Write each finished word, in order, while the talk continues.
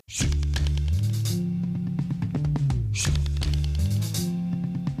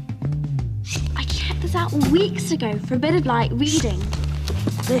was out weeks ago for a bit of light reading.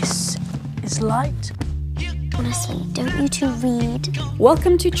 This is light. Honestly, don't you two read?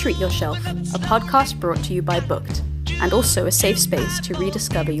 Welcome to Treat Yourself, a podcast brought to you by Booked, and also a safe space to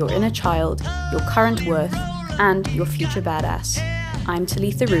rediscover your inner child, your current worth, and your future badass. I'm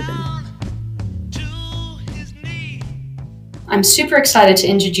Talitha Rubin. I'm super excited to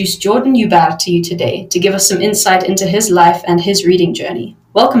introduce Jordan Joubert to you today to give us some insight into his life and his reading journey.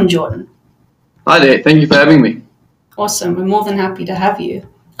 Welcome, Jordan. Hi there, thank you for having me. Awesome, we're more than happy to have you.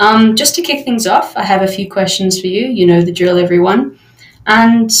 Just to kick things off, I have a few questions for you. You know the drill, everyone.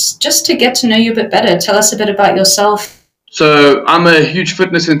 And just to get to know you a bit better, tell us a bit about yourself. So I'm a huge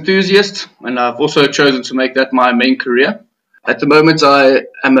fitness enthusiast, and I've also chosen to make that my main career. At the moment, I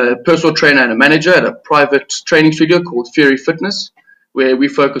am a personal trainer and a manager at a private training studio called Fury Fitness, where we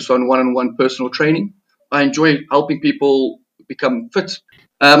focus on one-on-one personal training. I enjoy helping people become fit.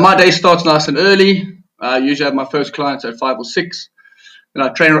 My day starts nice and early. I usually have my first clients at 5 or 6. Then I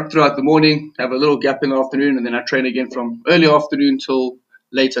train throughout the morning, have a little gap in the afternoon, and then I train again from early afternoon till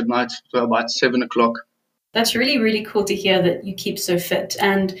late at night, so about 7 o'clock. That's really, really cool to hear that you keep so fit.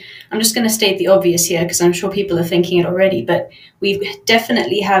 And I'm just going to state the obvious here because I'm sure people are thinking it already, but we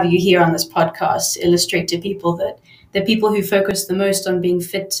definitely have you here on this podcast to illustrate to people that the people who focus the most on being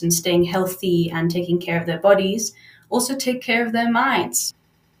fit and staying healthy and taking care of their bodies also take care of their minds.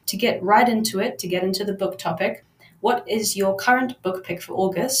 To get right into it, to get into the book topic, what is your current book pick for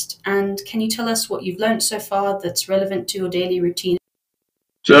August? And can you tell us what you've learned so far that's relevant to your daily routine?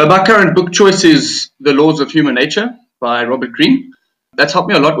 So my current book choice is The Laws of Human Nature by Robert Greene. That's helped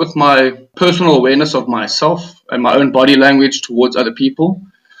me a lot with my personal awareness of myself and my own body language towards other people,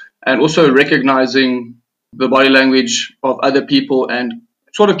 and also recognizing the body language of other people and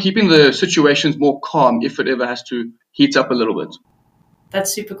sort of keeping the situations more calm if it ever has to heat up a little bit.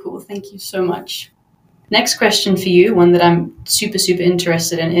 That's super cool. Thank you so much. Next question for you, one that I'm super, super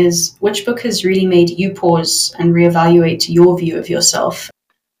interested in, is which book has really made you pause and reevaluate your view of yourself?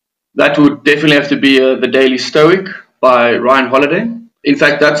 That would definitely have to be The Daily Stoic by Ryan Holiday. In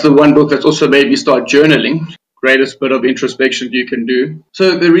fact, that's the one book that's also made me start journaling. Greatest bit of introspection you can do.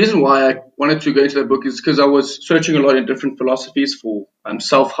 So the reason why I wanted to go into that book is because I was searching a lot in different philosophies for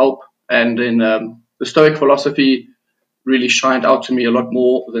self-help, and in the Stoic philosophy really shined out to me a lot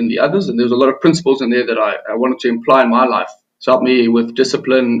more than the others, and there's a lot of principles in there that I wanted to imply in my life to help me with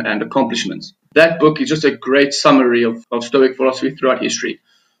discipline and accomplishments. That book is just a great summary of Stoic philosophy throughout history.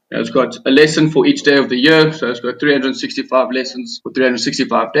 It's got a lesson for each day of the year, so it's got 365 lessons for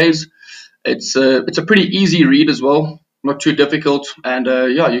 365 days. It's a pretty easy read as well, not too difficult, and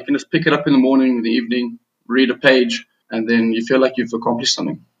you can just pick it up in the morning, in the evening, read a page, and then you feel like you've accomplished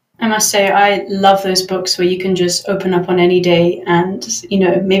something. I must say, I love those books where you can just open up on any day and,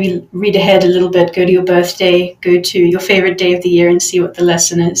 maybe read ahead a little bit, go to your birthday, go to your favorite day of the year and see what the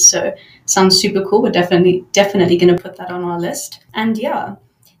lesson is. So sounds super cool. We're definitely going to put that on our list. And yeah,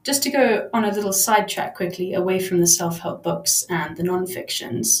 just to go on a little sidetrack quickly away from the self-help books and the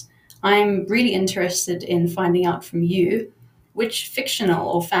non-fictions, I'm really interested in finding out from you which fictional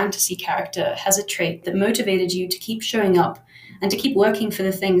or fantasy character has a trait that motivated you to keep showing up and to keep working for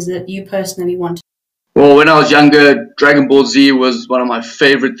the things that you personally want. Well, when I was younger, Dragon Ball Z was one of my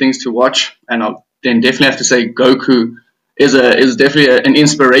favorite things to watch, and I'll then definitely have to say Goku is definitely an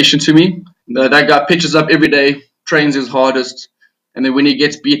inspiration to me. That guy pitches up every day, trains his hardest, and then when he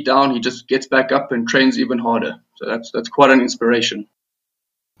gets beat down, he just gets back up and trains even harder. So that's quite an inspiration.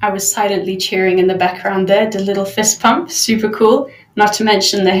 I was silently cheering in the background there, the little fist pump, super cool, not to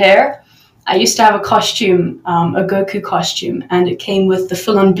mention the hair. I used to have a costume, a Goku costume, and it came with the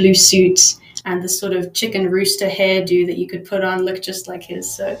full-on blue suit and the sort of chicken rooster hairdo that you could put on, look just like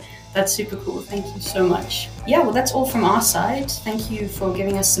his. So that's super cool. Thank you so much. Yeah, well, that's all from our side. Thank you for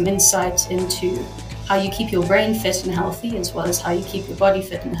giving us some insight into how you keep your brain fit and healthy, as well as how you keep your body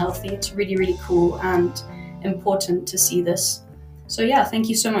fit and healthy. It's really, really cool and important to see this. So yeah, thank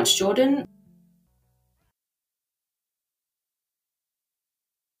you so much, Jordan.